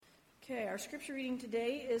Okay, our scripture reading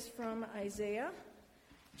today is from Isaiah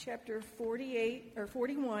chapter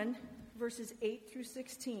 41, verses 8 through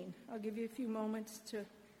 16. I'll give you a few moments to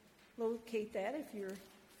locate that if you're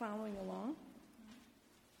following along.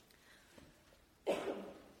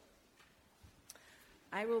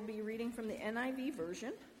 I will be reading from the NIV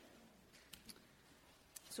version.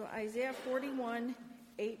 So Isaiah 41,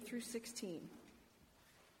 8 through 16.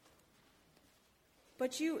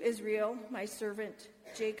 But you, Israel, my servant,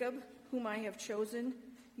 Jacob, whom I have chosen,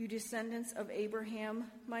 you descendants of Abraham,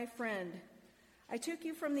 my friend. I took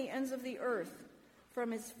you from the ends of the earth.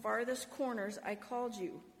 From its farthest corners I called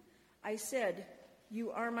you. I said,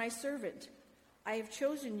 you are my servant. I have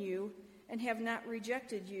chosen you and have not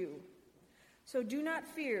rejected you. So do not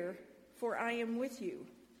fear, for I am with you.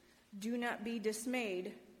 Do not be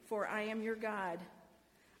dismayed, for I am your God.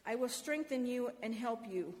 I will strengthen you and help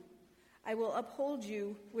you. I will uphold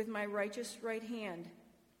you with my righteous right hand.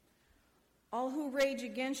 All who rage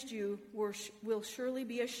against you will surely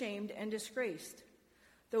be ashamed and disgraced.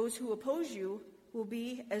 Those who oppose you will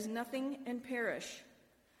be as nothing and perish.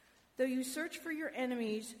 Though you search for your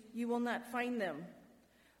enemies, you will not find them.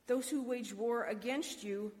 Those who wage war against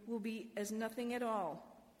you will be as nothing at all.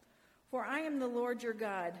 For I am the Lord your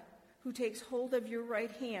God, who takes hold of your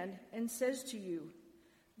right hand and says to you,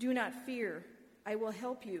 do not fear, I will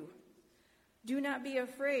help you. Do not be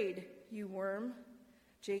afraid, you worm.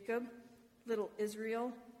 Jacob, little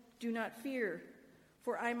Israel, do not fear,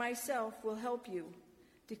 for I myself will help you,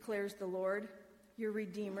 declares the Lord, your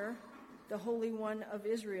Redeemer, the Holy One of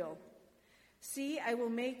Israel. See, I will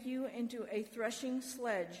make you into a threshing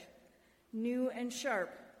sledge, new and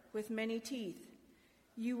sharp, with many teeth.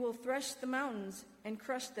 You will thresh the mountains and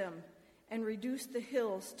crush them, and reduce the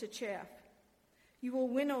hills to chaff. You will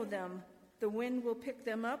winnow them, the wind will pick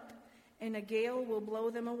them up, and a gale will blow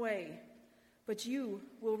them away. But you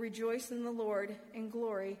will rejoice in the Lord and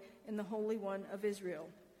glory in the Holy One of Israel.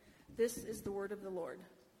 This is the word of the Lord.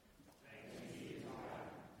 Thanks be to God.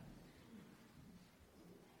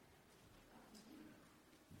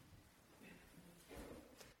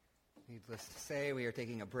 Needless to say, we are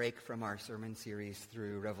taking a break from our sermon series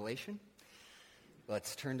through Revelation.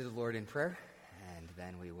 Let's turn to the Lord in prayer, and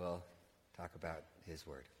then we will talk about his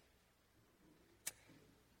word.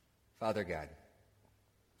 Father God,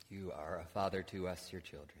 you are a father to us, your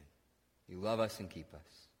children. You love us and keep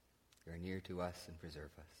us. You are near to us and preserve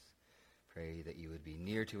us. Pray that you would be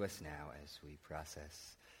near to us now as we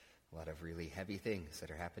process a lot of really heavy things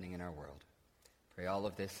that are happening in our world. Pray all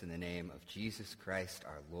of this in the name of Jesus Christ,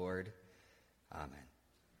 our Lord. Amen.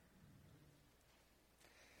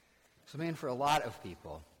 So, man, for a lot of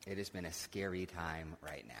people, it has been a scary time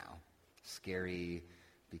right now. Scary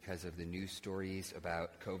because of the news stories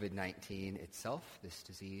about COVID-19 itself, this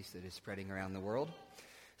disease that is spreading around the world.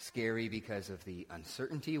 Scary because of the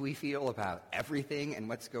uncertainty we feel about everything and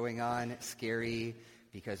what's going on. Scary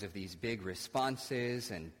because of these big responses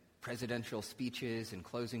and presidential speeches and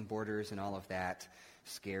closing borders and all of that.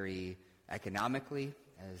 Scary economically,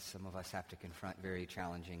 as some of us have to confront very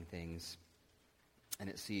challenging things. And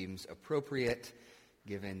it seems appropriate,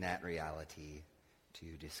 given that reality, to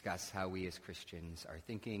discuss how we as Christians are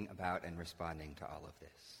thinking about and responding to all of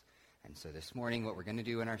this. And so this morning, what we're going to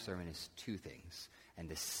do in our sermon is two things. And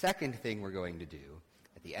the second thing we're going to do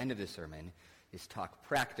at the end of the sermon is talk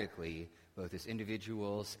practically, both as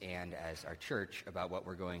individuals and as our church, about what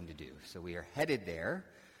we're going to do. So we are headed there.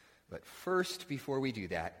 But first, before we do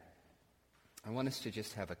that, I want us to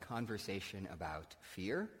just have a conversation about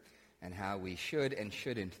fear and how we should and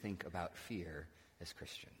shouldn't think about fear as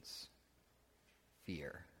Christians.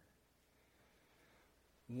 Fear.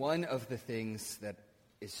 One of the things that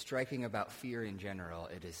is striking about fear in general,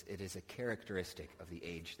 it is a characteristic of the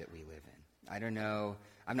age that we live in. I don't know,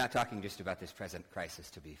 I'm not talking just about this present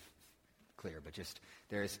crisis, to be clear, but just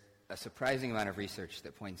there's a surprising amount of research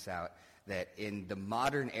that points out that in the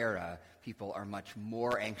modern era, people are much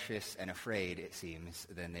more anxious and afraid, it seems,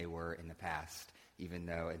 than they were in the past, even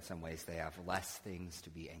though in some ways they have less things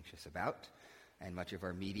to be anxious about. And much of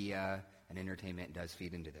our media and entertainment does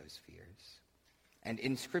feed into those fears. And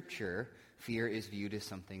in Scripture, fear is viewed as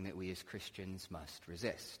something that we as Christians must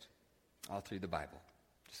resist, all through the Bible.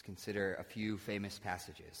 Just consider a few famous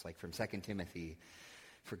passages, like from 2 Timothy.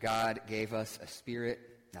 For God gave us a spirit,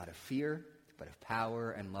 not of fear, but of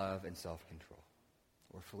power and love and self-control.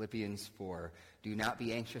 Or Philippians 4, do not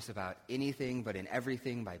be anxious about anything, but in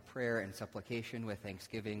everything by prayer and supplication with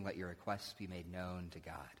thanksgiving, let your requests be made known to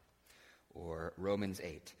God. Or Romans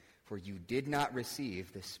 8, for you did not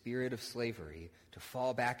receive the spirit of slavery to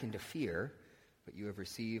fall back into fear, but you have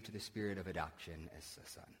received the spirit of adoption as a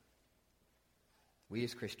son. We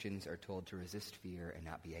as Christians are told to resist fear and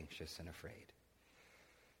not be anxious and afraid.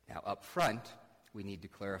 Now, up front, we need to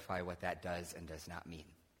clarify what that does and does not mean.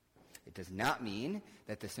 It does not mean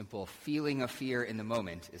that the simple feeling of fear in the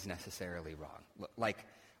moment is necessarily wrong. Like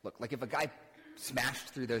if a guy smashed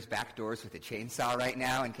through those back doors with a chainsaw right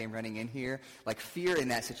now and came running in here, like fear in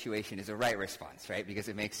that situation is a right response, right? Because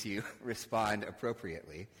it makes you respond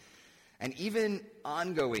appropriately. And even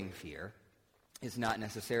ongoing fear is not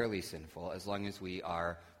necessarily sinful as long as we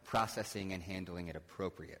are processing and handling it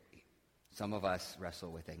appropriately. Some of us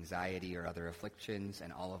wrestle with anxiety or other afflictions,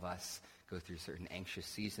 and all of us go through certain anxious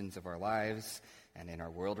seasons of our lives and in our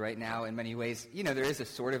world right now. In many ways, there is a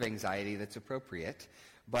sort of anxiety that's appropriate,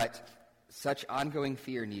 but such ongoing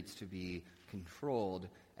fear needs to be controlled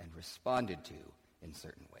and responded to in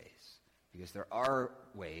certain ways, because there are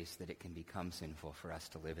ways that it can become sinful for us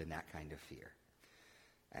to live in that kind of fear.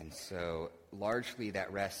 And so largely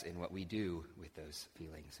that rests in what we do with those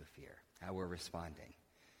feelings of fear, how we're responding.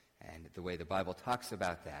 And the way the Bible talks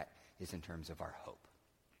about that is in terms of our hope.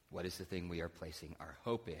 What is the thing we are placing our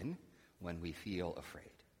hope in when we feel afraid?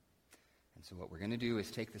 And so what we're going to do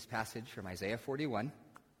is take this passage from Isaiah 41.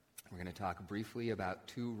 We're going to talk briefly about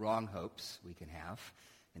two wrong hopes we can have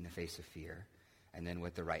in the face of fear, and then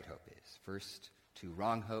what the right hope is. First, two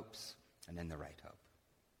wrong hopes, and then the right hope.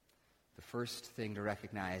 The first thing to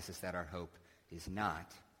recognize is that our hope is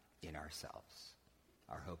not in ourselves.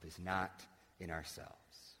 Our hope is not in ourselves.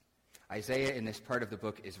 Isaiah, in this part of the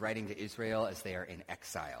book, is writing to Israel as they are in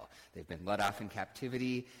exile. They've been led off in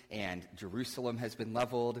captivity, and Jerusalem has been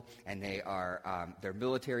leveled, and their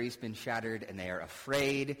military's been shattered, and they are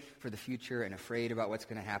afraid for the future and afraid about what's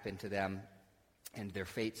going to happen to them, and their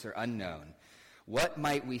fates are unknown. What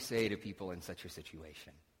might we say to people in such a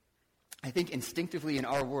situation? I think instinctively in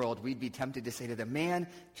our world, we'd be tempted to say to them, man,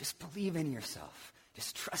 just believe in yourself.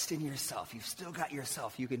 Just trust in yourself. You've still got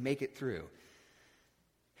yourself. You can make it through.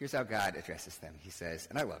 Here's how God addresses them. He says,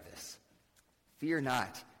 and I love this, "Fear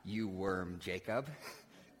not, you worm Jacob,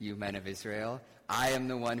 you men of Israel. I am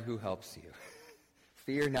the one who helps you.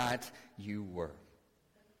 Fear not, you worm."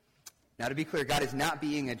 Now, to be clear, God is not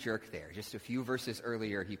being a jerk there. Just a few verses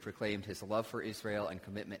earlier, he proclaimed his love for Israel and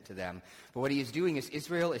commitment to them. But what he is doing is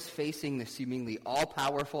Israel is facing the seemingly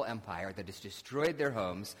all-powerful empire that has destroyed their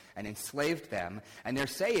homes and enslaved them. And they're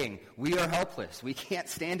saying, we are helpless. We can't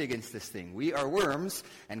stand against this thing. We are worms.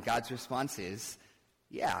 And God's response is,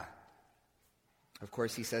 yeah. Of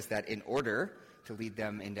course, he says that in order to lead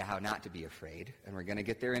them into how not to be afraid. And we're going to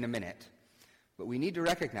get there in a minute. But we need to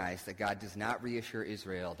recognize that God does not reassure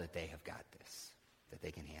Israel that they have got this, that they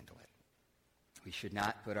can handle it. We should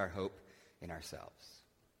not put our hope in ourselves.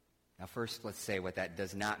 Now, first, let's say what that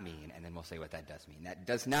does not mean, and then we'll say what that does mean. That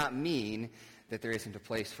does not mean that there isn't a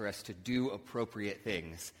place for us to do appropriate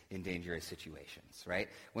things in dangerous situations, right?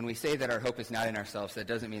 When we say that our hope is not in ourselves, that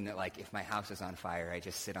doesn't mean that, like, if my house is on fire, I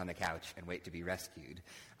just sit on the couch and wait to be rescued.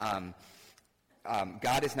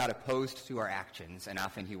 God is not opposed to our actions, and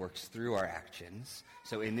often he works through our actions.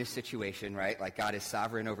 So in this situation, right, like God is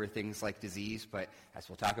sovereign over things like disease, but as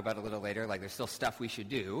we'll talk about a little later, like there's still stuff we should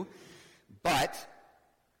do. But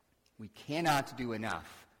we cannot do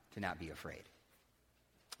enough to not be afraid.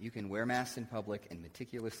 You can wear masks in public and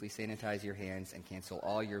meticulously sanitize your hands and cancel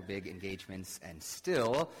all your big engagements, and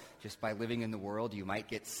still, just by living in the world, you might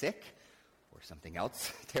get sick, or something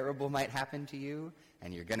else terrible might happen to you,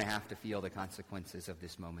 and you're going to have to feel the consequences of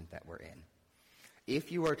this moment that we're in.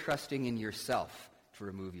 If you are trusting in yourself to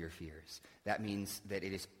remove your fears, that means that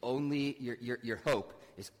it is only your hope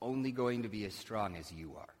is only going to be as strong as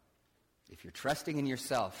you are. If you're trusting in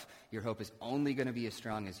yourself, your hope is only going to be as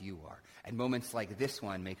strong as you are. And moments like this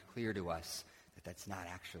one make clear to us that that's not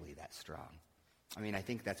actually that strong. I mean, I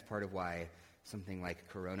think that's part of why something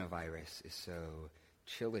like coronavirus is so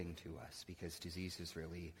chilling to us, because diseases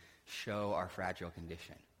really show our fragile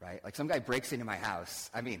condition, right? Like some guy breaks into my house.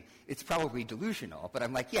 I mean, it's probably delusional, but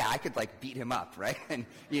I'm like, yeah, I could like beat him up, right? And,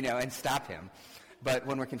 and stop him. But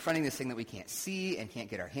when we're confronting this thing that we can't see and can't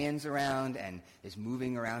get our hands around and is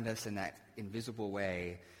moving around us in that invisible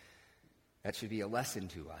way, that should be a lesson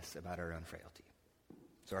to us about our own frailty.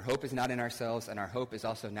 So our hope is not in ourselves, and our hope is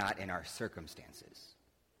also not in our circumstances.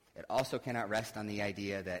 It also cannot rest on the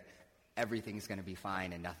idea that everything's going to be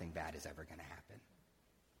fine and nothing bad is ever going to happen.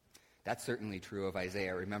 That's certainly true of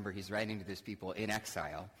Isaiah. Remember, he's writing to this people in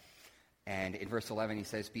exile. And in verse 11 he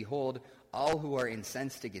says, "Behold, all who are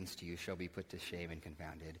incensed against you shall be put to shame and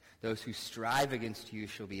confounded. Those who strive against you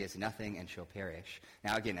shall be as nothing and shall perish."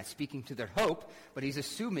 Now again, that's speaking to their hope, but he's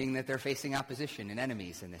assuming that they're facing opposition and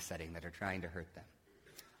enemies in this setting that are trying to hurt them.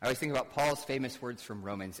 I always think about Paul's famous words from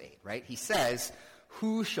Romans 8, right? He says,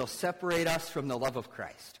 Who shall separate us from the love of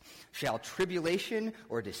Christ? Shall tribulation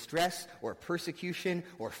or distress or persecution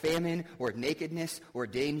or famine or nakedness or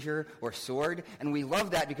danger or sword? And we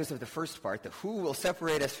love that because of the first part, the who will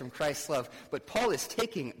separate us from Christ's love. But Paul is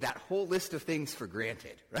taking that whole list of things for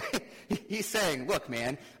granted, right? He's saying, look,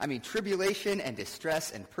 man, tribulation and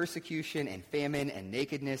distress and persecution and famine and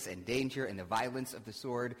nakedness and danger and the violence of the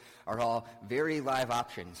sword are all very live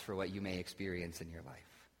options for what you may experience in your life.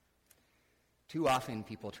 Too often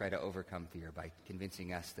people try to overcome fear by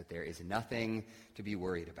convincing us that there is nothing to be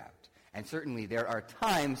worried about. And certainly there are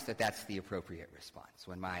times that that's the appropriate response.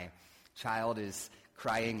 When my child is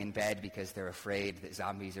crying in bed because they're afraid that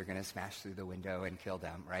zombies are going to smash through the window and kill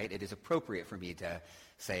them, right? It is appropriate for me to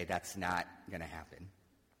say that's not going to happen.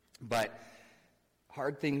 But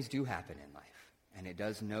hard things do happen in life, and it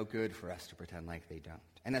does no good for us to pretend like they don't.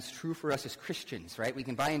 And that's true for us as Christians, right? We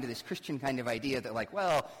can buy into this Christian kind of idea that, like,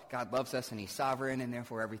 well, God loves us and he's sovereign and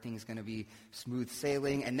therefore everything's going to be smooth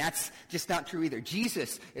sailing. And that's just not true either.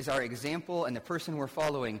 Jesus is our example and the person we're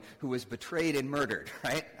following who was betrayed and murdered,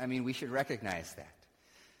 right? We should recognize that.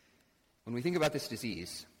 When we think about this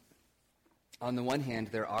disease, on the one hand,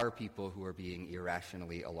 there are people who are being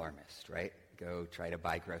irrationally alarmist, right? Go try to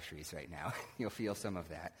buy groceries right now. You'll feel some of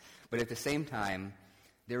that. But at the same time,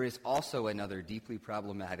 there is also another deeply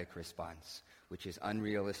problematic response, which is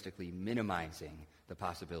unrealistically minimizing the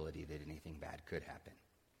possibility that anything bad could happen.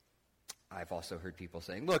 I've also heard people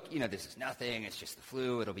saying, look, this is nothing, it's just the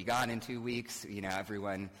flu, it'll be gone in 2 weeks,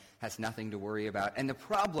 everyone has nothing to worry about. And the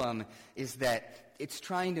problem is that it's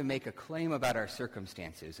trying to make a claim about our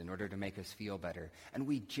circumstances in order to make us feel better, and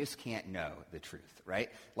we just can't know the truth, right?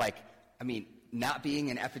 Not being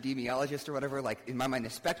an epidemiologist or whatever, in my mind, the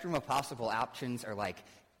spectrum of possible options are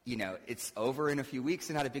it's over in a few weeks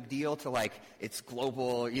and not a big deal to it's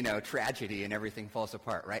global, tragedy and everything falls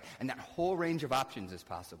apart, right? And that whole range of options is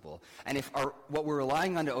possible. And if what we're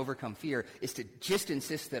relying on to overcome fear is to just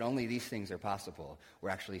insist that only these things are possible, we're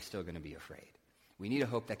actually still going to be afraid. We need a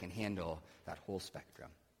hope that can handle that whole spectrum.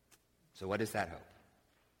 So what is that hope?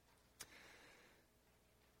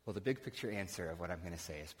 Well, the big picture answer of what I'm going to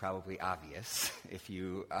say is probably obvious if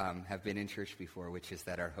you have been in church before, which is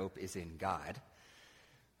that our hope is in God.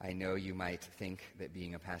 I know you might think that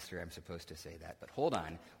being a pastor, I'm supposed to say that, but hold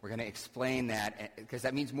on. We're going to explain that because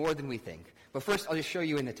that means more than we think. But first, I'll just show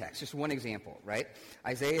you in the text, just one example, right?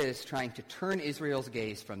 Isaiah is trying to turn Israel's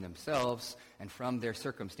gaze from themselves and from their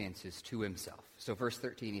circumstances to himself. So verse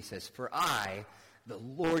 13, he says, "For I, the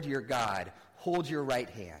Lord your God, hold your right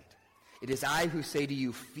hand. It is I who say to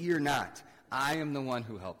you, fear not. I am the one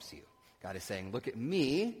who helps you." God is saying, look at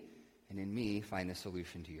me, and in me find the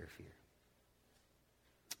solution to your fear.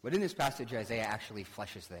 But in this passage, Isaiah actually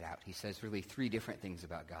fleshes that out. He says really 3 different things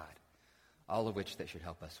about God, all of which that should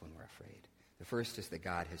help us when we're afraid. The first is that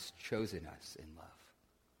God has chosen us in love.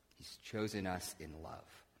 He's chosen us in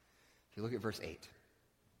love. If you look at verse 8,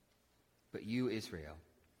 "But you, Israel,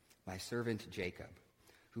 my servant Jacob,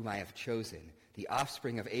 whom I have chosen, the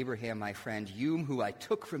offspring of Abraham, my friend, you who I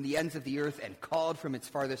took from the ends of the earth and called from its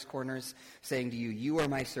farthest corners, saying to you, you are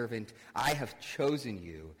my servant, I have chosen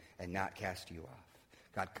you and not cast you off."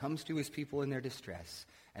 God comes to his people in their distress,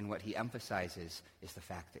 and what he emphasizes is the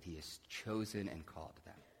fact that he has chosen and called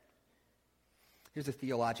them. Here's a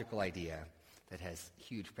theological idea that has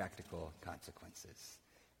huge practical consequences.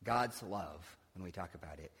 God's love, when we talk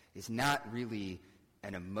about it, is not really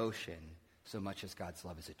an emotion so much as God's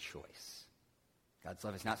love is a choice. God's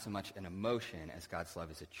love is not so much an emotion as God's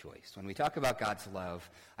love is a choice. When we talk about God's love,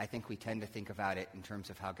 I think we tend to think about it in terms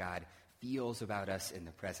of how God feels about us in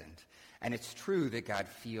the present. And it's true that God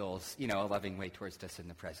feels, a loving way towards us in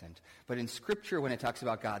the present. But in Scripture, when it talks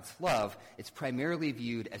about God's love, it's primarily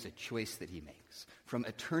viewed as a choice that he makes. From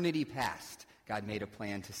eternity past, God made a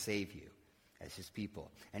plan to save you as his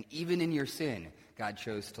people. And even in your sin, God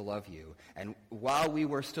chose to love you. And while we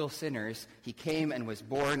were still sinners, he came and was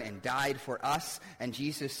born and died for us. And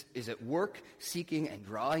Jesus is at work seeking and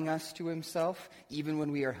drawing us to himself, even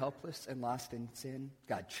when we are helpless and lost in sin.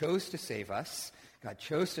 God chose to save us. God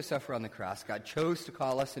chose to suffer on the cross. God chose to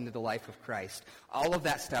call us into the life of Christ. All of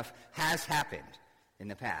that stuff has happened in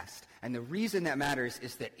the past. And the reason that matters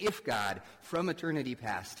is that if God, from eternity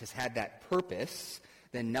past, has had that purpose,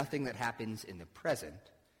 then nothing that happens in the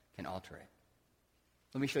present can alter it.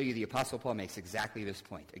 Let me show you the Apostle Paul makes exactly this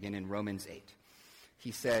point, again in Romans 8.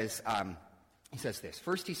 He says this.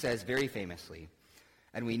 First he says, very famously,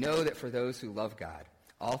 "And we know that for those who love God,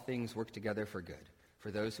 all things work together for good,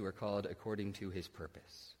 for those who are called according to his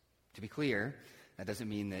purpose." To be clear, that doesn't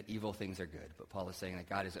mean that evil things are good, but Paul is saying that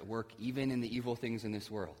God is at work even in the evil things in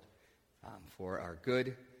this world for our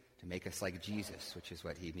good, to make us like Jesus, which is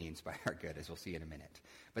what he means by our good, as we'll see in a minute.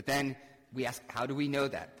 But then we ask, how do we know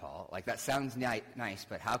that, Paul? Like, that sounds nice,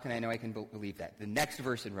 but how can I know I can believe that? The next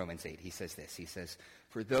verse in Romans 8, he says this. He says,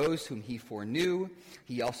 for those whom he foreknew,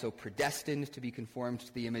 he also predestined to be conformed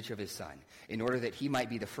to the image of his Son, in order that he might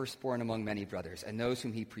be the firstborn among many brothers. And those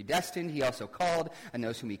whom he predestined, he also called. And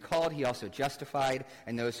those whom he called, he also justified.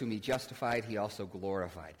 And those whom he justified, he also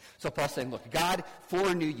glorified. So Paul's saying, look, God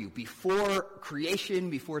foreknew you. Before creation,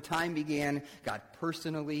 before time began, God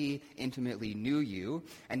personally, intimately knew you.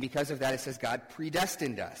 And because of that, it says God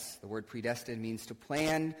predestined us. The word predestined means to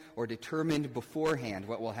plan or determined beforehand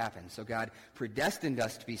what will happen. So God predestined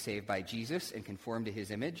us to be saved by Jesus and conformed to his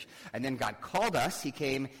image. And then God called us. He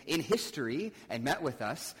came in history and met with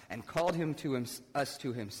us and called us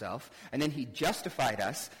to himself. And then he justified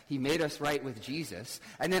us. He made us right with Jesus.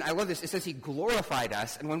 And then I love this. It says he glorified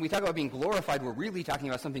us. And when we talk about being glorified, we're really talking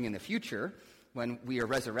about something in the future, when we are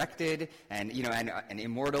resurrected and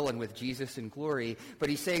immortal and with Jesus in glory. But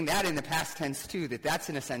he's saying that in the past tense too, that's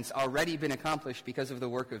in a sense already been accomplished because of the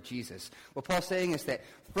work of Jesus. What Paul's saying is that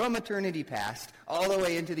from eternity past all the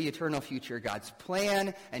way into the eternal future, God's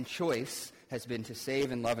plan and choice has been to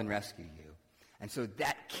save and love and rescue you. And so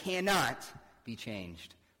that cannot be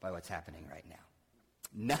changed by what's happening right now.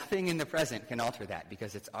 Nothing in the present can alter that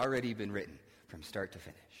because it's already been written from start to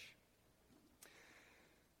finish.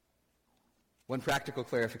 One practical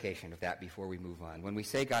clarification of that before we move on. When we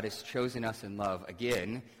say God has chosen us in love,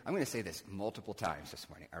 again, I'm going to say this multiple times this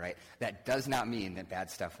morning, all right? That does not mean that bad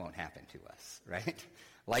stuff won't happen to us, right?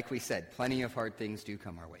 Like we said, plenty of hard things do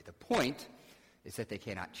come our way. The point is that they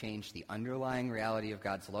cannot change the underlying reality of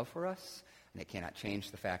God's love for us, and it cannot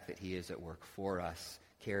change the fact that he is at work for us,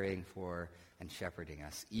 caring for and shepherding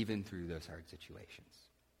us, even through those hard situations.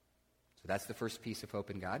 So that's the first piece of hope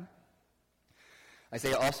in God.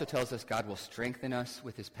 Isaiah also tells us God will strengthen us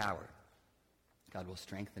with his power. God will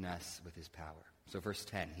strengthen us with his power. So verse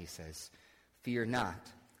 10, he says, fear not,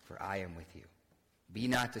 for I am with you. Be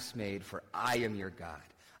not dismayed, for I am your God.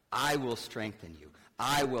 I will strengthen you.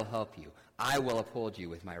 I will help you. I will uphold you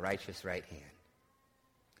with my righteous right hand.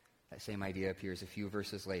 That same idea appears a few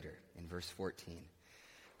verses later in verse 14.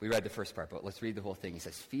 We read the first part, but let's read the whole thing. He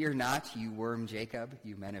says, fear not, you worm Jacob,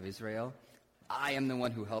 you men of Israel. I am the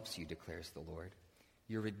one who helps you, declares the Lord.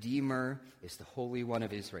 Your Redeemer is the Holy One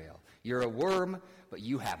of Israel. You're a worm, but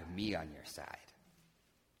you have me on your side.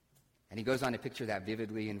 And he goes on to picture that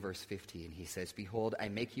vividly in verse 15. He says, behold, I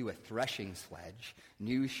make you a threshing sledge,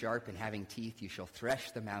 new, sharp, and having teeth. You shall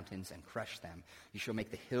thresh the mountains and crush them. You shall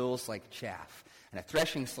make the hills like chaff. And a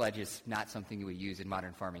threshing sledge is not something you would use in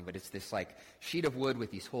modern farming, but it's this like sheet of wood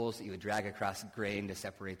with these holes that you would drag across grain to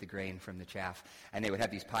separate the grain from the chaff. And they would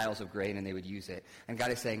have these piles of grain and they would use it. And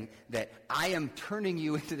God is saying that I am turning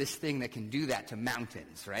you into this thing that can do that to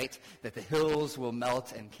mountains, right? That the hills will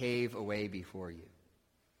melt and cave away before you.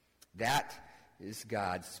 That is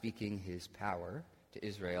God speaking his power to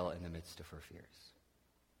Israel in the midst of her fears.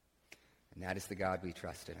 And that is the God we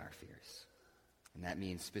trust in our fears. And that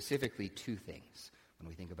means specifically two things when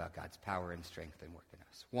we think about God's power and strength and work in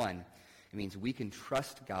us. One, it means we can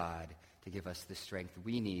trust God to give us the strength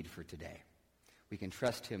we need for today. We can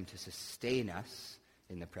trust him to sustain us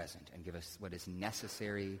in the present and give us what is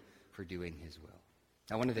necessary for doing his will.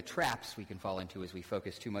 Now, one of the traps we can fall into is we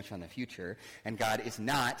focus too much on the future, and God is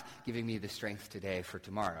not giving me the strength today for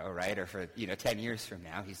tomorrow, right, or for 10 years from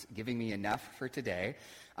now. He's giving me enough for today.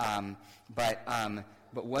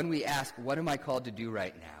 But when we ask, what am I called to do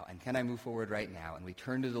right now, and can I move forward right now, and we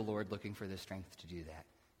turn to the Lord looking for the strength to do that,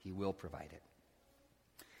 he will provide it.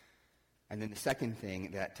 And then the second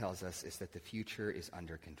thing that tells us is that the future is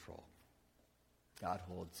under control. God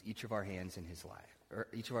holds each of our hands in his life, or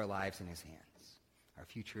each of our lives in his hands. Our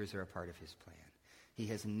futures are a part of his plan. He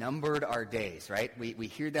has numbered our days, right? We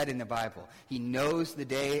hear that in the Bible. He knows the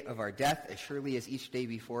day of our death as surely as each day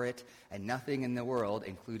before it, and nothing in the world,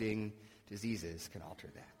 including diseases, can alter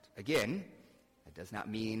that. Again, that does not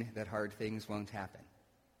mean that hard things won't happen.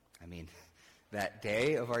 I mean, that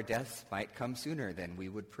day of our deaths might come sooner than we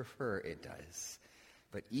would prefer it does.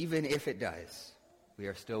 But even if it does, we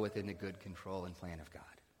are still within the good control and plan of God.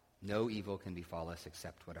 No evil can befall us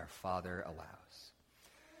except what our Father allows.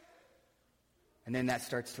 And then that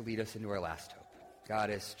starts to lead us into our last hope. God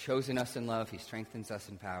has chosen us in love. He strengthens us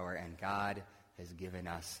in power. And God has given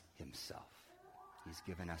us himself. He's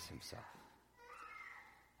given us himself.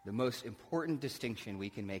 The most important distinction we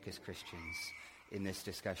can make as Christians in this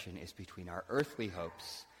discussion is between our earthly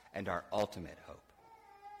hopes and our ultimate hope.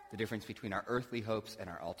 The difference between our earthly hopes and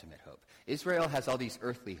our ultimate hope. Israel has all these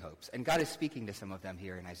earthly hopes, and God is speaking to some of them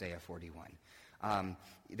here in Isaiah 41.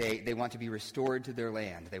 They want to be restored to their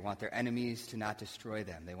land. They want their enemies to not destroy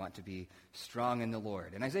them. They want to be strong in the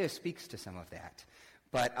Lord. And Isaiah speaks to some of that.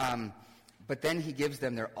 But then he gives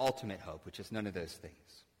them their ultimate hope, which is none of those things.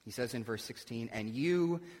 He says in verse 16, "And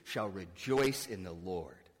you shall rejoice in the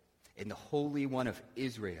Lord. In the Holy One of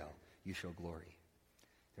Israel you shall glory."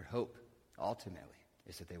 Their hope, ultimately,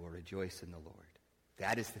 is that they will rejoice in the Lord.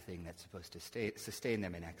 That is the thing that's supposed to sustain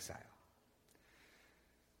them in exile.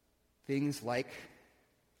 Things like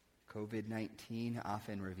COVID-19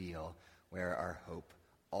 often reveal where our hope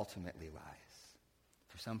ultimately lies.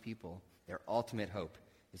 For some people, their ultimate hope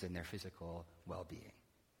is in their physical well-being.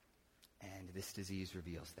 And this disease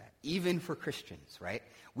reveals that. Even for Christians, right?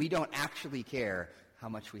 We don't actually care how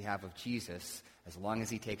much we have of Jesus as long as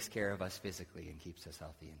he takes care of us physically and keeps us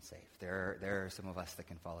healthy and safe. There are some of us that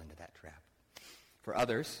can fall into that trap. For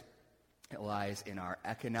others, it lies in our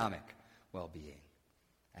economic well-being.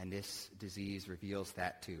 And this disease reveals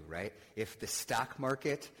that too, right? If the stock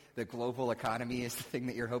market, the global economy is the thing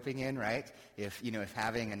that you're hoping in, right? If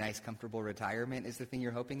having a nice, comfortable retirement is the thing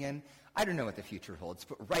you're hoping in, I don't know what the future holds.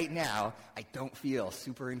 But right now, I don't feel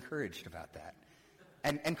super encouraged about that.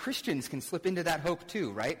 And Christians can slip into that hope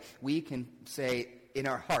too, right? We can say in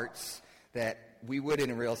our hearts that we would, in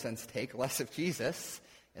a real sense, take less of Jesus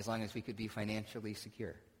as long as we could be financially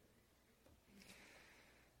secure.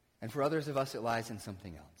 And for others of us, it lies in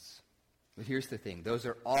something else. But here's the thing. Those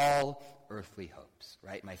are all earthly hopes,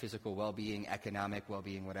 right? My physical well-being, economic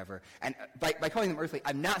well-being, whatever. And by calling them earthly,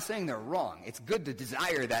 I'm not saying they're wrong. It's good to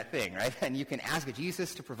desire that thing, right? And you can ask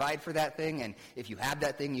Jesus to provide for that thing. And if you have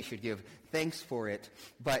that thing, you should give thanks for it.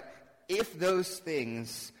 But if those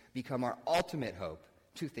things become our ultimate hope,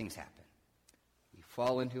 two things happen. We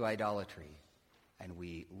fall into idolatry, and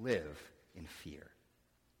we live in fear.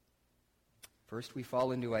 First, we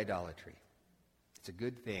fall into idolatry. It's a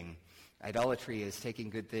good thing. Idolatry is taking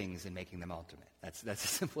good things and making them ultimate. That's the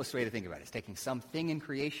simplest way to think about it. It's taking something in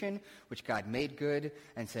creation which God made good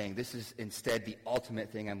and saying, this is instead the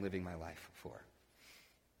ultimate thing I'm living my life for.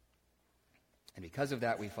 And because of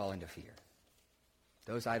that, we fall into fear.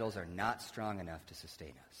 Those idols are not strong enough to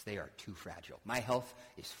sustain us. They are too fragile. My health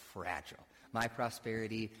is fragile. My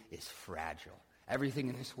prosperity is fragile. Everything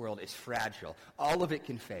in this world is fragile. All of it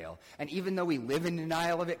can fail. And even though we live in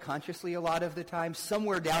denial of it consciously a lot of the time,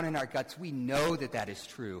 somewhere down in our guts, we know that that is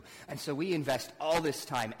true. And so we invest all this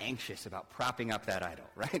time anxious about propping up that idol,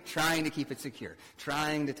 right? Trying to keep it secure,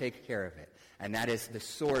 trying to take care of it. And that is the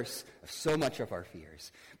source of so much of our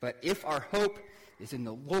fears. But if our hope is in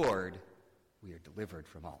the Lord, we are delivered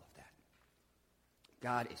from all of that.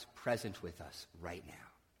 God is present with us right now.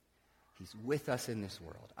 He's with us in this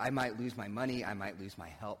world. I might lose my money, I might lose my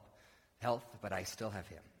health, but I still have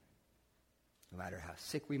him. No matter how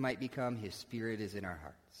sick we might become, his Spirit is in our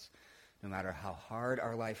hearts. No matter how hard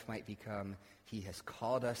our life might become, he has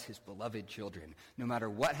called us his beloved children. No matter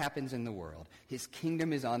what happens in the world, his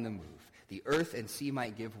kingdom is on the move. The earth and sea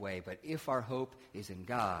might give way, but if our hope is in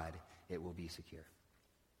God, it will be secure.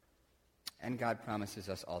 And God promises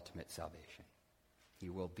us ultimate salvation.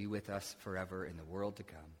 He will be with us forever in the world to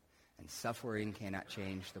come. And suffering cannot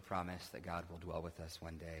change the promise that God will dwell with us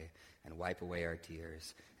one day and wipe away our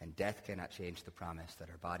tears. And death cannot change the promise that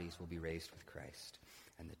our bodies will be raised with Christ.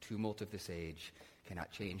 And the tumult of this age cannot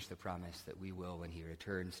change the promise that we will, when he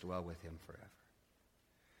returns, dwell with him forever.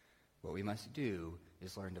 What we must do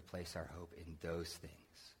is learn to place our hope in those things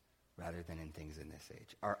rather than in things in this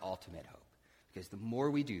age, our ultimate hope. Because the more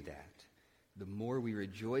we do that, the more we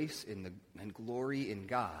rejoice in and glory in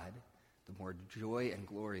God, the more joy and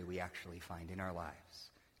glory we actually find in our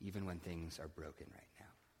lives, even when things are broken right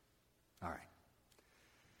now. All right.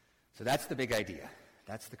 So that's the big idea.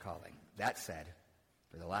 That's the calling. That said,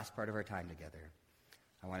 for the last part of our time together,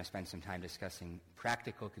 I want to spend some time discussing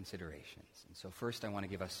practical considerations. And so first, I want to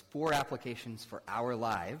give us 4 applications for our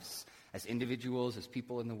lives as individuals, as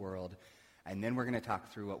people in the world, and then we're going to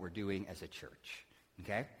talk through what we're doing as a church.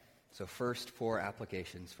 Okay? So first, 4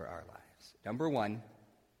 applications for our lives. Number 1,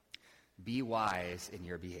 be wise in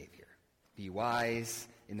your behavior. Be wise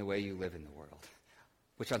in the way you live in the world.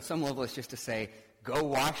 Which on some level is just to say, go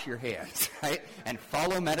wash your hands, right? And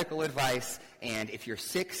follow medical advice. And if you're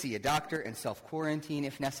sick, see a doctor and self-quarantine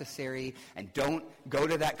if necessary. And don't go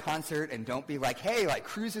to that concert and don't be like, hey, like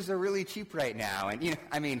cruises are really cheap right now.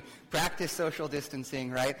 And, practice social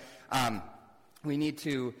distancing, right? We need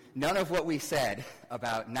to, none of what we said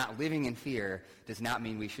about not living in fear does not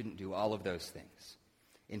mean we shouldn't do all of those things.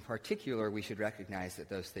 In particular, we should recognize that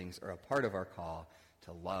those things are a part of our call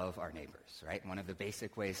to love our neighbors, right? One of the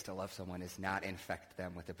basic ways to love someone is not infect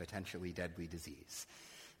them with a potentially deadly disease.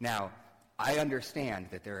 Now, I understand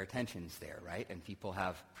that there are tensions there, right? And people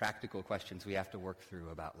have practical questions we have to work through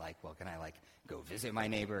about can I go visit my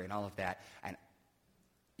neighbor and all of that? And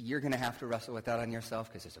you're going to have to wrestle with that on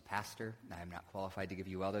yourself because as a pastor, I'm not qualified to give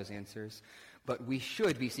you all those answers. But we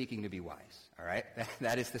should be seeking to be wise, all right?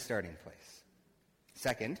 That is the starting place.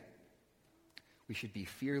 Second, we should be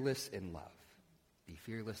fearless in love. Be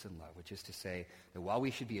fearless in love, which is to say that while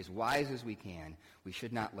we should be as wise as we can, we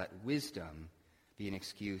should not let wisdom be an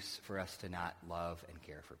excuse for us to not love and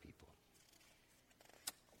care for people.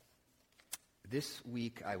 This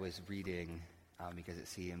week I was reading, because it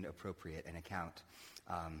seemed appropriate, an account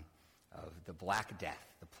of the Black Death,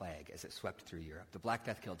 the plague, as it swept through Europe. The Black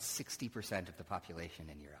Death killed 60% of the population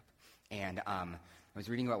in Europe. And I was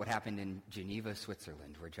reading about what happened in Geneva,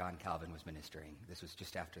 Switzerland, where John Calvin was ministering. This was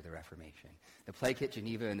just after the Reformation. The plague hit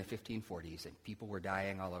Geneva in the 1540s, and people were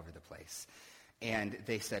dying all over the place. And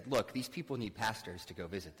they said, look, these people need pastors to go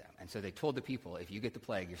visit them. And so they told the people, if you get the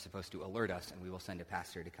plague, you're supposed to alert us, and we will send a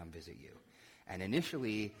pastor to come visit you. And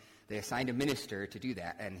initially, they assigned a minister to do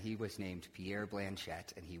that, and he was named Pierre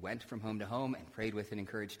Blanchette. And he went from home to home and prayed with and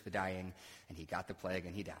encouraged the dying, and he got the plague,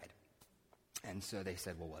 and he died. And so they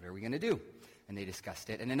said, well, what are we going to do? And they discussed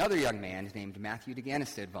it. And another young man named Matthew de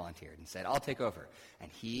Ganistad volunteered and said, I'll take over. And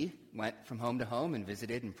he went from home to home and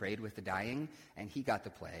visited and prayed with the dying, and he got the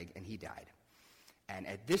plague, and he died. And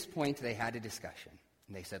at this point, they had a discussion.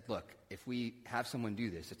 And they said, look, if we have someone do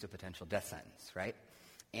this, it's a potential death sentence, right?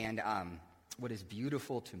 And what is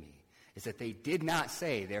beautiful to me is that they did not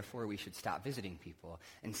say, therefore, we should stop visiting people.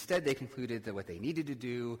 Instead, they concluded that what they needed to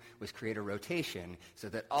do was create a rotation so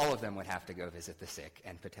that all of them would have to go visit the sick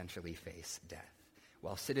and potentially face death.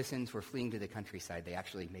 While citizens were fleeing to the countryside, they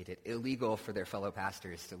actually made it illegal for their fellow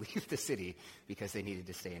pastors to leave the city because they needed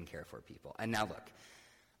to stay and care for people. And now look,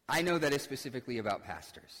 I know that is specifically about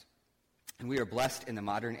pastors. And we are blessed in the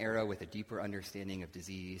modern era with a deeper understanding of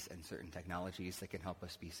disease and certain technologies that can help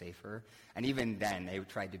us be safer. And even then, they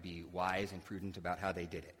tried to be wise and prudent about how they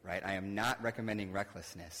did it, right? I am not recommending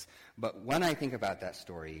recklessness. But when I think about that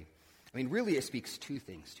story, really it speaks two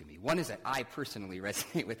things to me. One is that I personally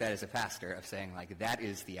resonate with that as a pastor of saying, that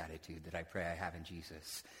is the attitude that I pray I have in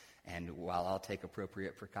Jesus. And while I'll take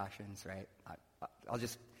appropriate precautions, right, I'll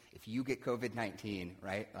just, if you get COVID-19,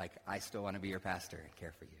 right, I still want to be your pastor and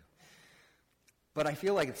care for you. But I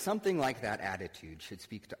feel like something like that attitude should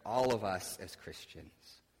speak to all of us as Christians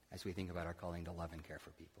as we think about our calling to love and care for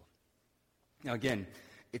people. Now again,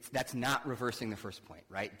 that's not reversing the first point,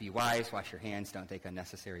 right? Be wise, wash your hands, don't take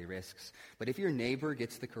unnecessary risks. But if your neighbor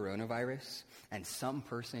gets the coronavirus and some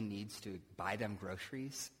person needs to buy them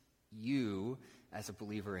groceries, you, as a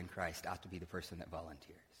believer in Christ, ought to be the person that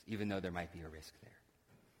volunteers, even though there might be a risk there.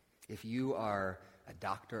 If you are a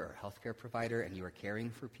doctor or healthcare provider and you are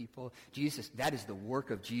caring for people, that is the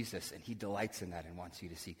work of Jesus, and he delights in that and wants you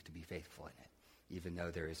to seek to be faithful in it, even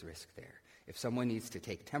though there is risk there. If someone needs to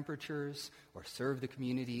take temperatures or serve the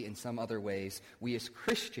community in some other ways, we as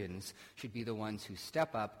Christians should be the ones who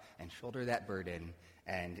step up and shoulder that burden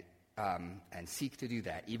and seek to do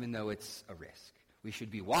that, even though it's a risk. We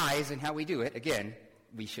should be wise in how we do it. Again,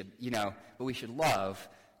 we should, but we should love,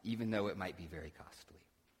 even though it might be very costly.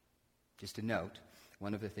 Just a note,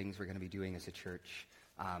 one of the things we're going to be doing as a church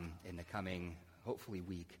in the coming, hopefully,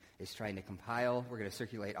 week is trying to compile, we're going to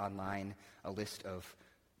circulate online a list of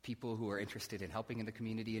people who are interested in helping in the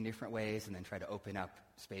community in different ways, and then try to open up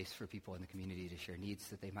space for people in the community to share needs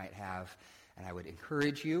that they might have. And I would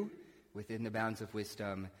encourage you, within the bounds of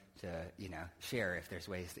wisdom, to, share if there's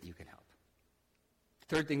ways that you can help.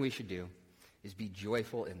 Third thing we should do is be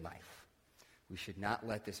joyful in life. We should not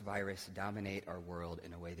let this virus dominate our world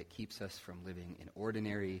in a way that keeps us from living in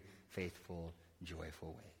ordinary, faithful,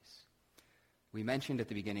 joyful ways. We mentioned at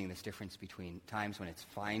the beginning this difference between times when it's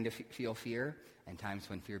fine to feel fear and times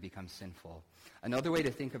when fear becomes sinful. Another way to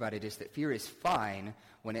think about it is that fear is fine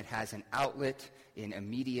when it has an outlet in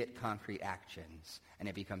immediate, concrete actions, and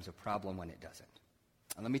it becomes a problem when it doesn't.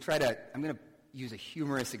 And I'm going to use a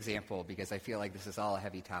humorous example because I feel like this is all a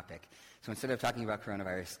heavy topic. So instead of talking about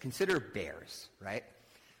coronavirus, consider bears, right?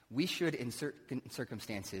 We should, in certain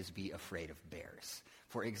circumstances, be afraid of bears.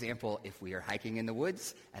 For example, if we are hiking in the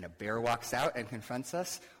woods and a bear walks out and confronts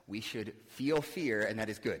us, we should feel fear, and that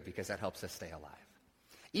is good because that helps us stay alive.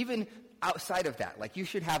 Even outside of that, you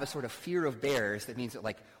should have a sort of fear of bears that means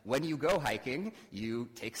that, when you go hiking, you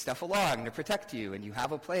take stuff along to protect you, and you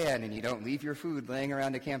have a plan, and you don't leave your food laying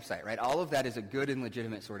around a campsite, right? All of that is a good and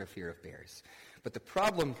legitimate sort of fear of bears. But the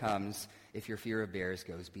problem comes if your fear of bears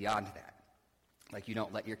goes beyond that. You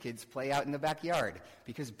don't let your kids play out in the backyard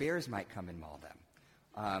because bears might come and maul them.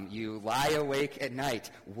 You lie awake at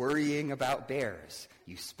night worrying about bears.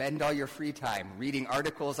 You spend all your free time reading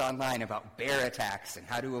articles online about bear attacks and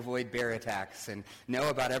how to avoid bear attacks and know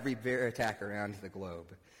about every bear attack around the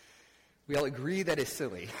globe. We all agree that is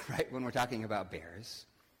silly, right, when we're talking about bears.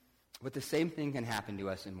 But the same thing can happen to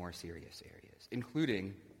us in more serious areas,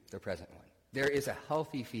 including the present one. There is a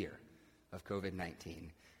healthy fear of COVID-19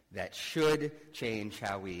 that should change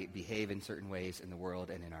how we behave in certain ways in the world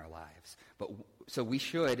and in our lives. So we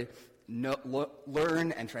should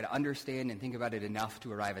learn and try to understand and think about it enough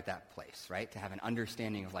to arrive at that place, right? To have an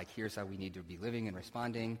understanding of, here's how we need to be living and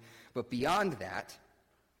responding. But beyond that,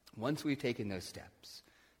 once we've taken those steps,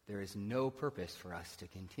 there is no purpose for us to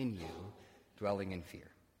continue dwelling in fear.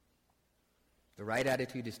 The right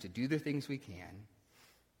attitude is to do the things we can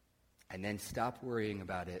and then stop worrying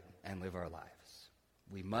about it and live our lives.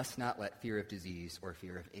 We must not let fear of disease or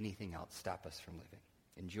fear of anything else stop us from living.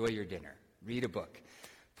 Enjoy your dinner. Read a book.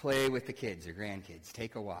 Play with the kids or grandkids.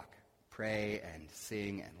 Take a walk. Pray and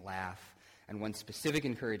sing and laugh. And one specific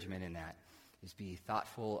encouragement in that is be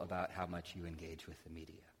thoughtful about how much you engage with the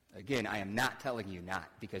media. Again, I am not telling you not,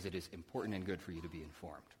 because it is important and good for you to be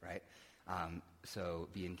informed, right? So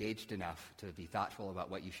be engaged enough to be thoughtful about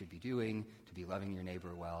what you should be doing, to be loving your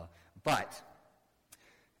neighbor well. But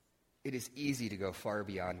it is easy to go far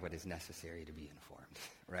beyond what is necessary to be informed,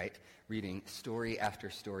 right? Reading story after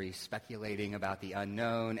story, speculating about the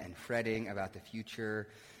unknown and fretting about the future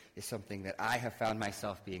is something that I have found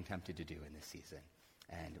myself being tempted to do in this season,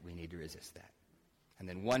 and we need to resist that. And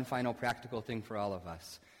then one final practical thing for all of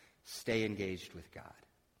us: stay engaged with God.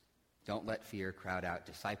 Don't let fear crowd out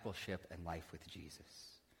discipleship and life with Jesus.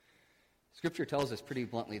 Scripture tells us pretty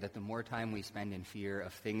bluntly that the more time we spend in fear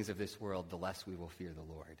of things of this world, the less we will fear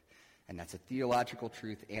the Lord. And that's a theological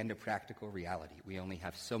truth and a practical reality. We only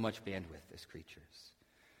have so much bandwidth as creatures.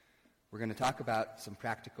 We're going to talk about some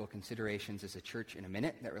practical considerations as a church in a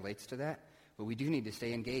minute that relates to that, but we do need to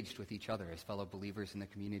stay engaged with each other as fellow believers in the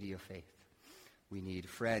community of faith. We need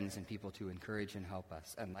friends and people to encourage and help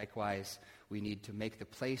us. And likewise, we need to make the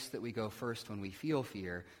place that we go first when we feel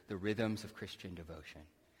fear the rhythms of Christian devotion,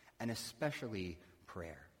 and especially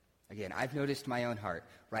prayer. Again, I've noticed my own heart,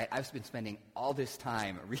 right? I've been spending all this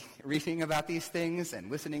time reading about these things and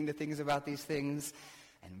listening to things about these things,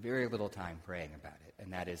 and very little time praying about it.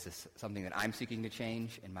 And that is something that I'm seeking to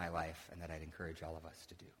change in my life, and that I'd encourage all of us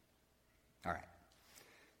to do. All right.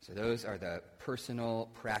 So those are the personal,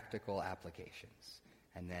 practical applications.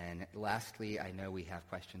 And then lastly, I know we have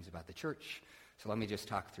questions about the church, so let me just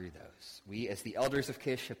talk through those. We, as the elders of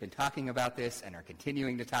Kish, have been talking about this and are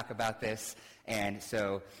continuing to talk about this, and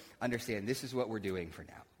so understand this is what we're doing for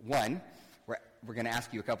now. One, we're going to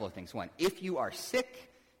ask you a couple of things. One, if you are sick,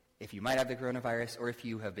 if you might have the coronavirus, or if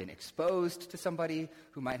you have been exposed to somebody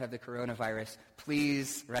who might have the coronavirus,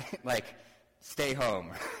 please, right, stay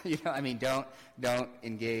home. Don't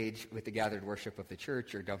engage with the gathered worship of the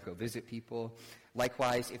church, or don't go visit people.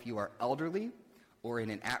 Likewise, if you are elderly or in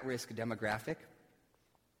an at-risk demographic,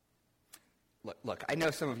 look, I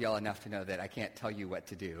know some of y'all enough to know that I can't tell you what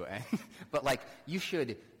to do, but you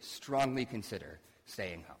should strongly consider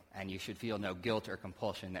staying home, and you should feel no guilt or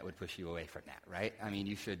compulsion that would push you away from that, right?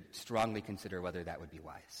 You should strongly consider whether that would be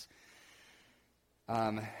wise.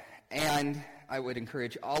 And I would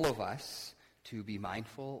encourage all of us to be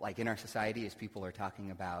mindful, in our society, as people are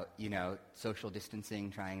talking about, social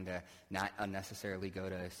distancing, trying to not unnecessarily go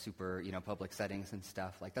to super, public settings and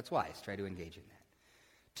stuff. That's wise. Try to engage in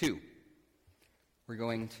that. 2, we're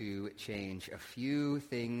going to change a few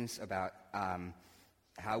things about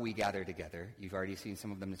how we gather together. You've already seen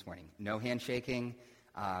some of them this morning. No handshaking.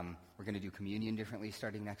 We're going to do communion differently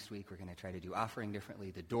starting next week. We're going to try to do offering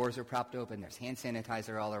differently. The doors are propped open. There's hand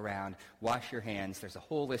sanitizer all around. Wash your hands. There's a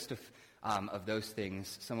whole list of those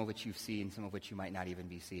things, some of which you've seen, some of which you might not even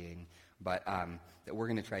be seeing, but that we're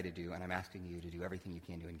going to try to do, and I'm asking you to do everything you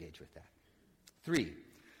can to engage with that. 3,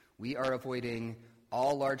 we are avoiding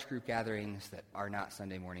all large group gatherings that are not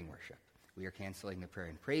Sunday morning worship. We are canceling the prayer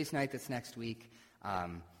and praise night that's next week.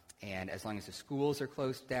 And as long as the schools are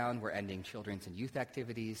closed down, we're ending children's and youth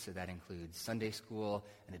activities, so that includes Sunday school,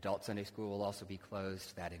 and adult Sunday school will also be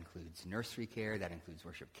closed. That includes nursery care, that includes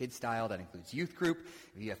worship kid style, that includes youth group.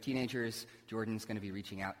 If you have teenagers, Jordan's going to be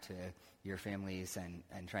reaching out to your families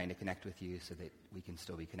and trying to connect with you so that we can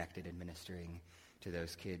still be connected and ministering to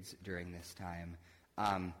those kids during this time.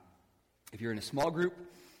 If you're in a small group,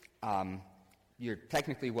 you're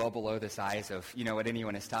technically well below the size of, what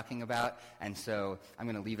anyone is talking about, and so I'm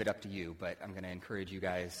going to leave it up to you, but I'm going to encourage you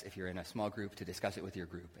guys, if you're in a small group, to discuss it with your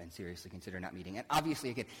group and seriously consider not meeting. And obviously,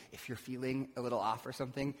 again, if you're feeling a little off or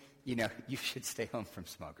something, you should stay home from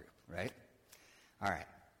small group, right? All right.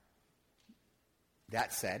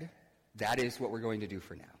 That said, that is what we're going to do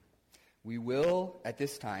for now. We will, at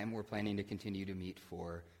this time, we're planning to continue to meet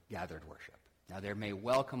for gathered worship. Now, there may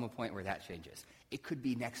well come a point where that changes. It could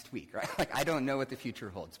be next week, right? Like, I don't know what the future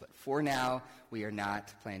holds, but for now, we are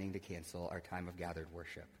not planning to cancel our time of gathered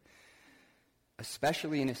worship.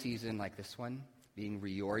 Especially in a season like this one, being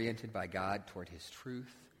reoriented by God toward his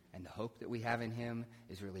truth and the hope that we have in him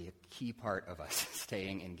is really a key part of us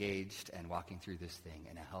staying engaged and walking through this thing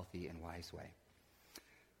in a healthy and wise way.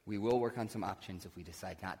 We will work on some options if we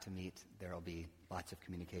decide not to meet. There will be lots of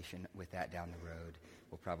communication with that down the road.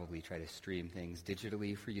 We'll probably try to stream things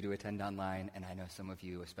digitally for you to attend online, and I know some of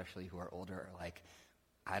you, especially who are older, are like,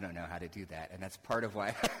 I don't know how to do that, and that's part of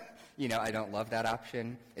why, I don't love that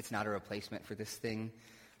option. It's not a replacement for this thing.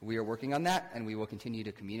 We are working on that, and we will continue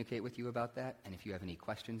to communicate with you about that, and if you have any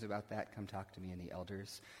questions about that, come talk to me and the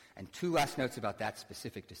elders. And 2 last notes about that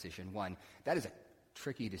specific decision. 1, that is a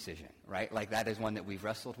tricky decision, right? Like, that is one that we've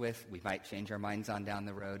wrestled with. We might change our minds on down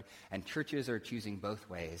the road. And churches are choosing both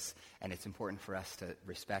ways, and it's important for us to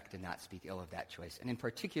respect and not speak ill of that choice. And in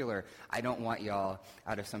particular, I don't want y'all,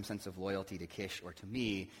 out of some sense of loyalty to Kish or to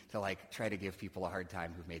me, to try to give people a hard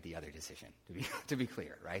time who've made the other decision, to be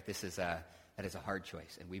clear, right? That is a hard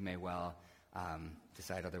choice, and we may well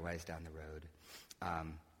decide otherwise down the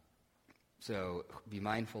road. So be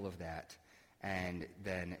mindful of that. And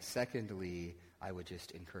then secondly, I would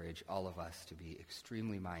just encourage all of us to be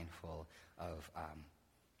extremely mindful of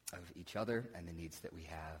each other and the needs that we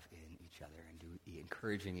have in each other and to be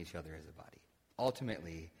encouraging each other as a body.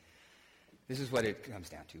 Ultimately, this is what it comes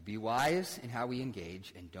down to. Be wise in how we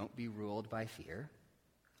engage and don't be ruled by fear.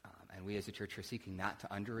 And we as a church are seeking not to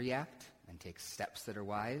underreact and take steps that are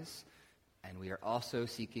wise. And we are also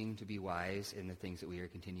seeking to be wise in the things that we are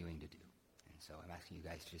continuing to do. And so I'm asking you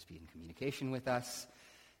guys to just be in communication with us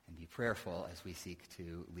and be prayerful as we seek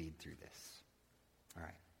to lead through this. All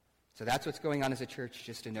right. So that's what's going on as a church.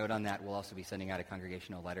 Just a note on that, we'll also be sending out a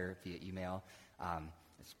congregational letter via email.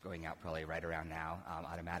 It's going out probably right around now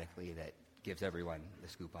automatically that gives everyone the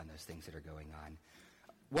scoop on those things that are going on.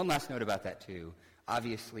 One last note about that, too.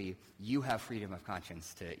 Obviously, you have freedom of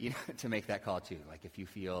conscience to make that call, too. Like, if you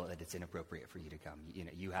feel that it's inappropriate for you to come,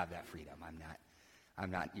 you have that freedom. I'm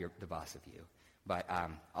not the boss of you. But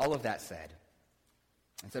all of that said,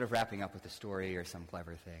 instead of wrapping up with a story or some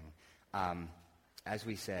clever thing, as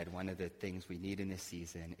we said, one of the things we need in this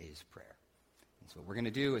season is prayer. And so what we're going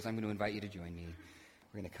to do is I'm going to invite you to join me.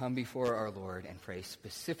 We're going to come before our Lord and pray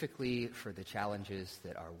specifically for the challenges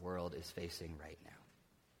that our world is facing right now.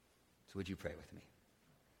 So would you pray with me?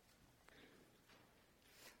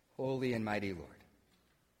 Holy and mighty Lord,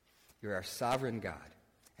 you're our sovereign God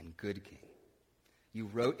and good King. You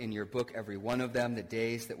wrote in your book, every one of them, the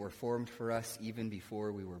days that were formed for us even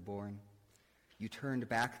before we were born. You turned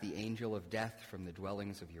back the angel of death from the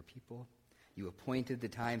dwellings of your people. You appointed the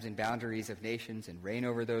times and boundaries of nations and reign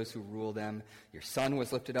over those who rule them. Your Son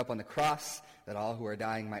was lifted up on the cross that all who are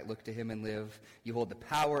dying might look to him and live. You hold the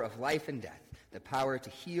power of life and death, the power to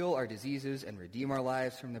heal our diseases and redeem our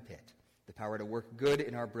lives from the pit, the power to work good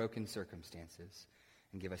in our broken circumstances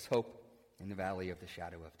and give us hope in the valley of the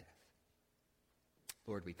shadow of death.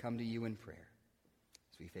 Lord, we come to you in prayer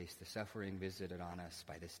as we face the suffering visited on us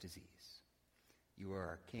by this disease. You are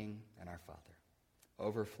our King and our Father,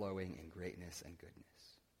 overflowing in greatness and goodness.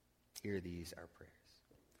 Hear these, our prayers.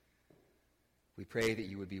 We pray that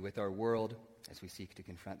you would be with our world as we seek to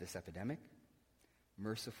confront this epidemic.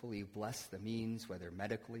 Mercifully bless the means, whether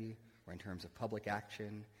medically or in terms of public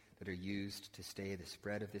action, that are used to stay the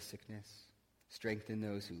spread of this sickness. Strengthen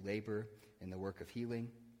those who labor in the work of healing,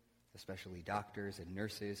 especially doctors and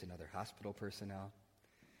nurses and other hospital personnel.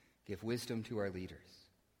 Give wisdom to our leaders,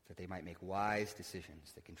 that they might make wise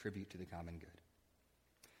decisions that contribute to the common good.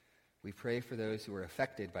 We pray for those who are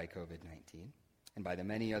affected by COVID-19 and by the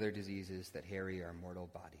many other diseases that harry our mortal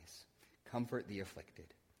bodies. Comfort the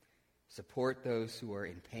afflicted. Support those who are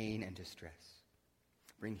in pain and distress.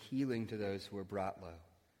 Bring healing to those who are brought low.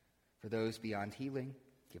 For those beyond healing,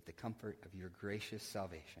 give the comfort of your gracious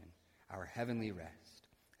salvation, our heavenly rest,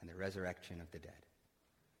 and the resurrection of the dead.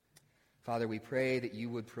 Father, we pray that you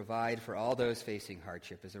would provide for all those facing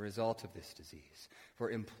hardship as a result of this disease, for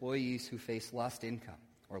employees who face lost income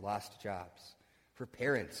or lost jobs, for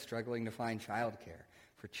parents struggling to find childcare,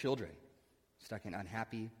 for children stuck in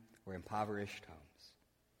unhappy or impoverished homes.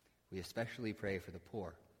 We especially pray for the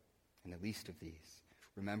poor and the least of these,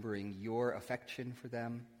 remembering your affection for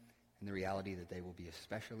them and the reality that they will be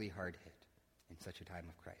especially hard hit in such a time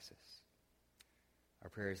of crisis. Our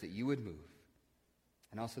prayer is that you would move,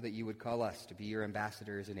 and also that you would call us to be your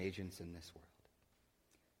ambassadors and agents in this world.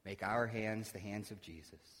 Make our hands the hands of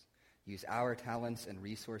Jesus. Use our talents and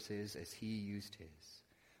resources as he used his.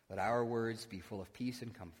 Let our words be full of peace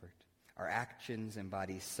and comfort. Our actions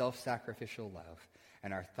embody self-sacrificial love,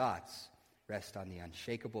 and our thoughts rest on the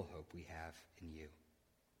unshakable hope we have in you.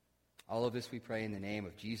 All of this we pray in the name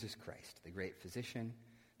of Jesus Christ, the great physician,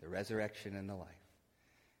 the resurrection, and the life.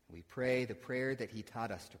 We pray the prayer that he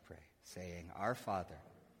taught us to pray, saying, Our Father,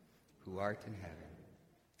 who art in heaven,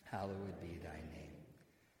 hallowed be thy name.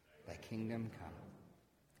 Thy kingdom come,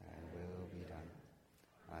 thy will be done,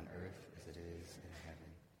 on earth as it is in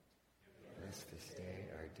heaven. Give us this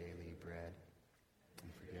day our daily bread,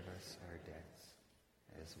 and forgive us our debts,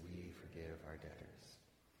 as we forgive our debtors.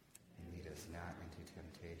 And lead us not into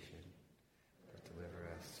temptation,